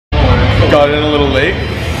Got in a little late.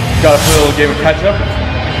 Got to play a little game of catch up.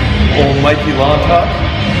 Old Mikey Lontoc.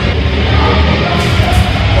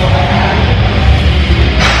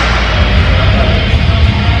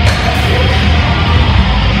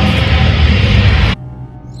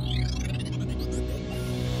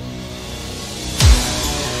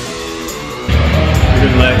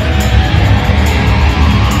 Good leg.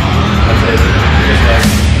 That's it. Good leg.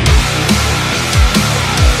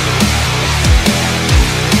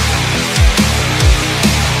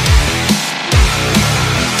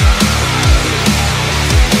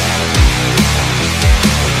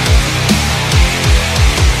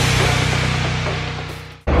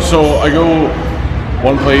 So I go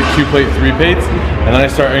 1 plate, 2 plate, 3 plates, and then I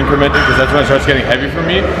start incrementing because that's when it starts getting heavy for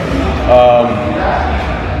me.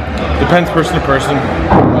 Depends person to person.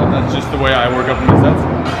 That's just the way I work up in the sets.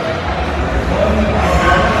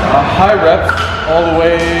 High reps all the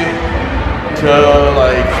way to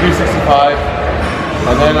like 365,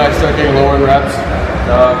 and then I start getting lower in reps.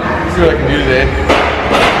 See what I can do today.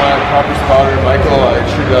 My proper spotter, Michael, I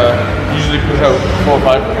should usually push out 4 or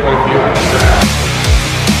 5 for quite a few.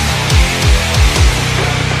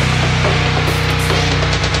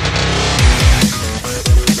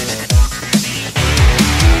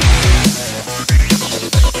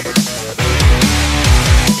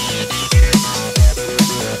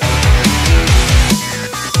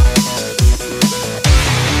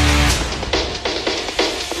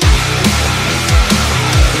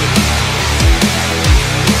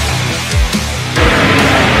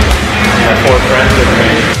 Friends with me.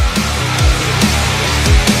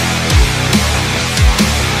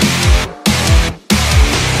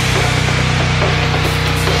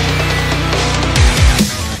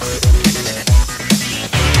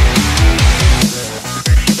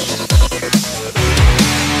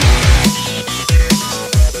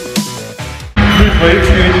 Two plates,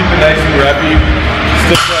 gonna keep it nice and reppy.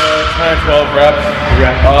 Stick to 10 or 12 reps.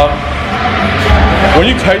 When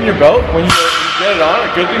you tighten your belt, when you get it on, a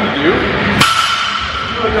good thing to do.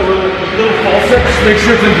 Like a little false set, just make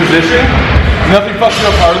sure it's in position. Nothing fucks you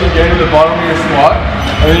up harder than getting to the bottom of your squat,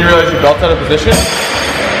 and then you realize your belt's out of position.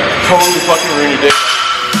 Totally fucking ruin your day.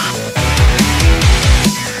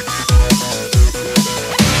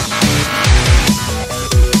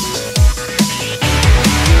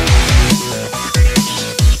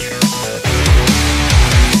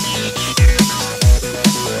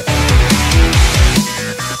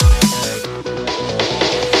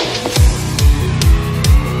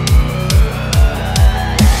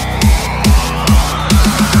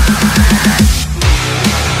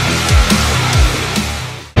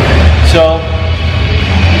 So,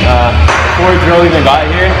 before drill even got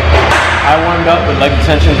here, I warmed up with leg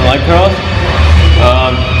extensions and leg curls.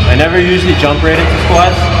 I never usually jump right into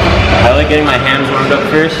squats. I like getting my hands warmed up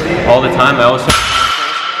first, all the time. I also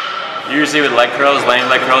usually with leg curls,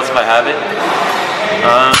 laying leg curls if I have it.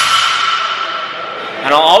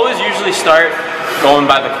 And I'll always usually start going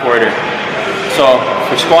by the quarter. So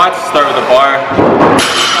for squats, start with a bar.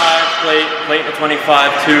 Plate to 25,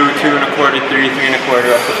 2, 2 1/4, 3, 3 1/4,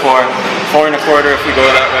 up to 4, 4 1/4 if we go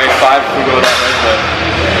that way, 5 if we go that way. But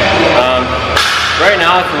right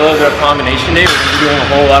now it's a little bit of combination day. We're going to be doing a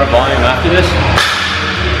whole lot of volume after this.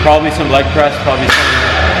 Probably some leg press, probably some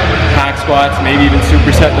hack squats, maybe even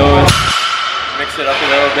superset those. Mix it up a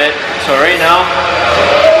little bit. So right now,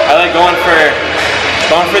 I like going for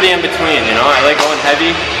the in between. You know, I like going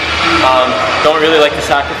heavy. Don't really like to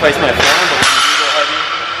sacrifice my form,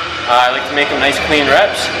 but I like to make them nice clean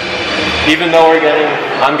reps, even though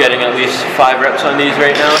I'm getting at least 5 reps on these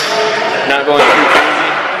right now, not going too crazy.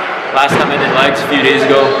 Last time I did legs a few days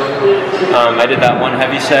ago, I did that one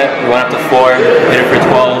heavy set, we went up to 4, hit it for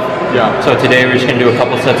 12. Yeah. So today we're just going to do a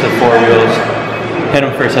couple sets of 4 wheels, hit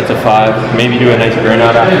them for sets of 5, maybe do a nice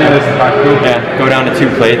burnout after that. Yeah, go down to 2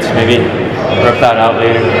 plates, maybe rip that out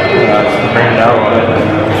later, burn it out, but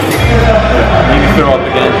maybe throw up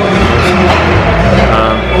again.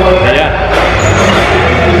 But yeah.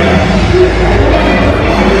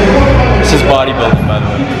 This is bodybuilding, by the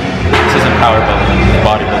way. This isn't power building, it's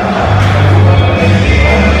bodybuilding.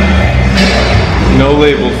 No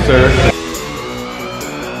labels, sir.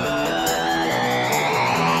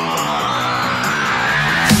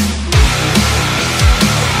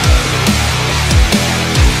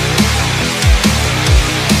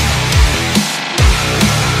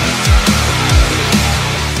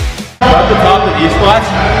 At the top of these squats,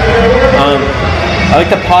 I like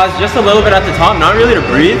to pause just a little bit at the top, not really to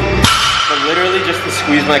breathe, but literally just to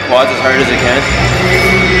squeeze my quads as hard as I can.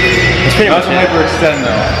 That's pretty much it. Not to hyperextend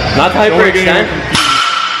though. Not to hyperextend,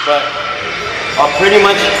 but I'll pretty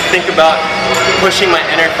much think about pushing my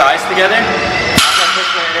inner thighs together. After I push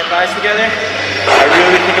my inner thighs together, I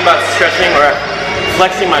really think about stretching or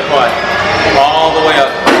flexing my quad all the way up,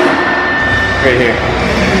 right here,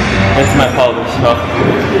 into my pelvis. So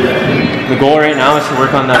the goal right now is to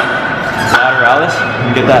work on that lateralis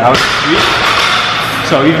and get that outer sweep.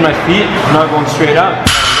 So even my feet, I'm not going straight up. A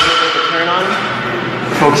little bit of a turn on them,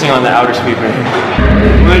 focusing on the outer sweep right here.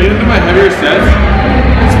 When I get into my heavier sets,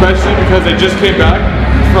 especially because I just came back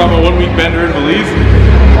from a 1 week bender in Belize,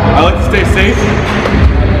 I like to stay safe.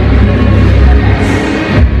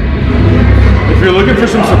 If you're looking for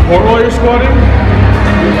some support while you're squatting,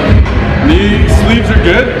 knee sleeves are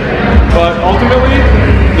good, but ultimately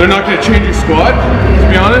they're not going to change your squat, to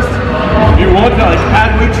be honest. If you want to like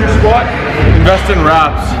add weight to your squat, invest in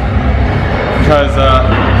wraps, because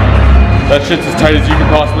that shit's as tight as you can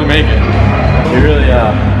possibly make it. You really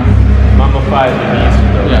mummified the knees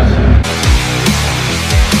with those. Yeah.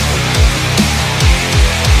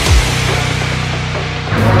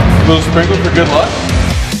 Little sprinkle for good luck.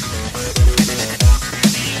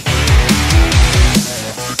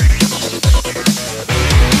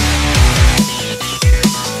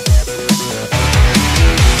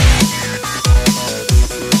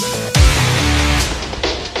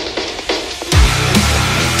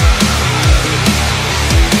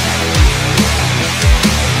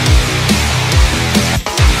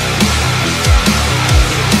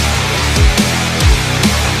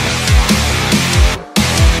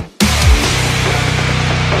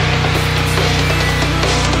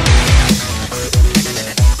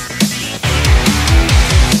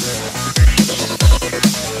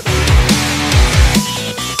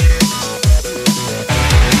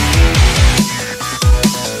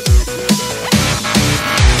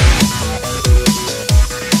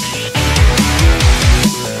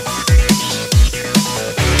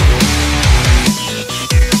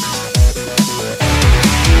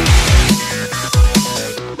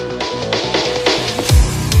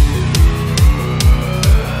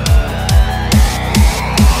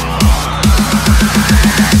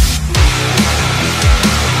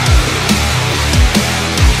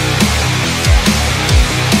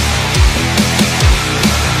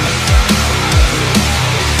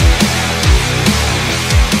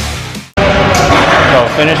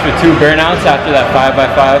 Finished with 2 burnouts after that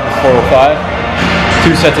 5x5 with 405,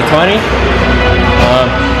 2 sets of 20.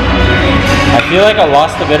 I feel like I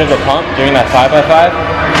lost a bit of a pump during that 5x5,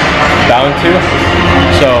 down 2.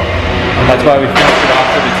 So that's why we finished it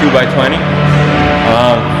off with the 2x20.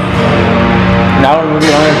 Now we're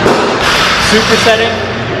moving on. Supersetting,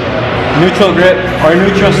 neutral grip or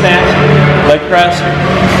neutral stance, leg press.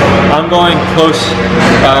 I'm going close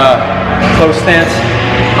stance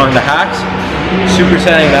on the hacks.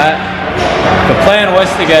 Supersetting that. The plan was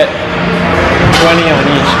to get 20 on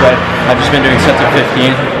each, but I've just been doing sets of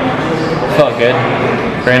 15. Felt good.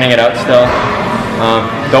 Branding it out still.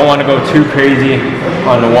 Don't want to go too crazy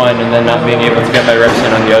on the one and then not being able to get my reps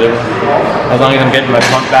in on the other one. As long as I'm getting my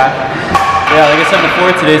pump back. Yeah, like I said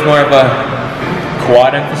before, today's more of a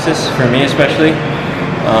quad emphasis for me especially.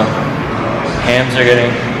 Hams are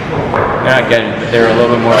getting, they're not getting, but they're a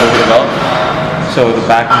little bit more overdeveloped. So the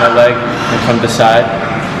back of my leg and from the side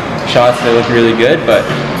shots, they look really good, but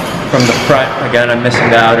from the front, again, I'm missing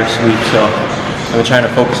the outer sweep, so I've been trying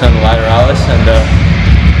to focus on the lateralis and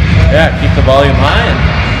yeah, keep the volume high and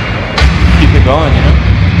keep it going, you know?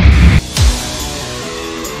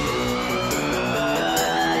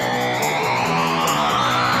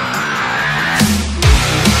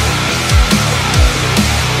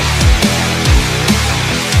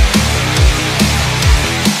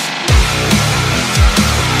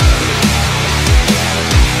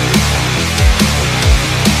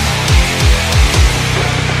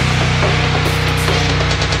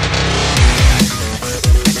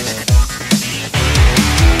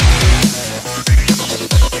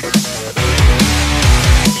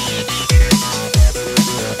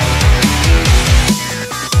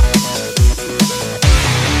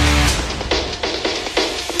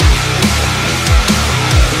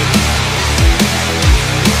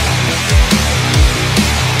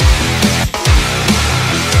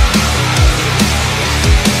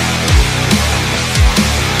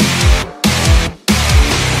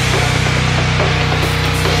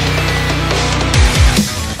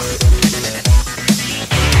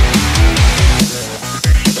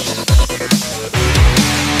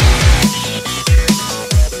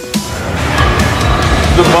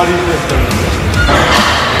 The buddy system.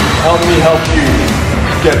 Help me help you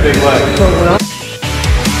get big legs.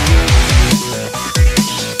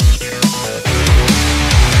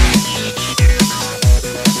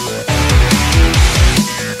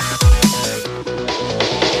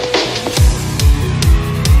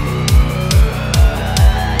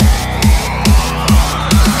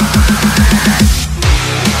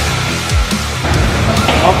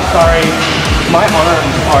 My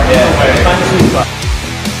arms are in the way.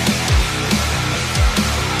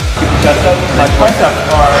 Chest up. My triceps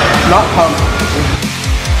are not pumped.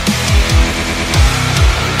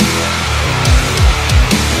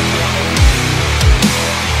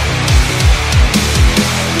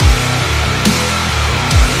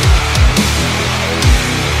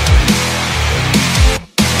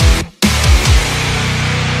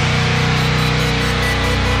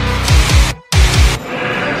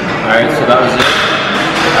 Alright, so that was it.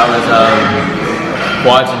 That was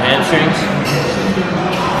quads and hamstrings.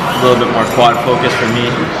 A little bit more quad focus for me.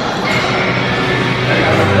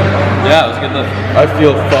 Yeah, it was a good lift. I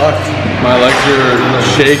feel fucked. My legs are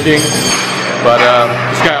shaking, but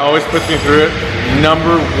this guy always puts me through it.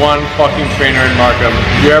 #1 fucking trainer in Markham.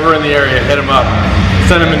 If you're ever in the area, hit him up.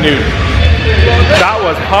 Send him a nude. That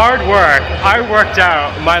was hard work. I worked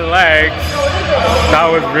out my legs. That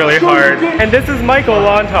was really hard. And this is Michael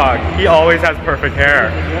Lontoc. He always has perfect hair.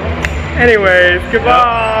 Anyways,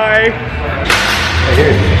 goodbye.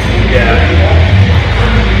 Yeah.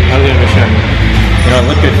 How's it, Michelle? You know,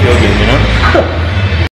 look good, feel good, you know?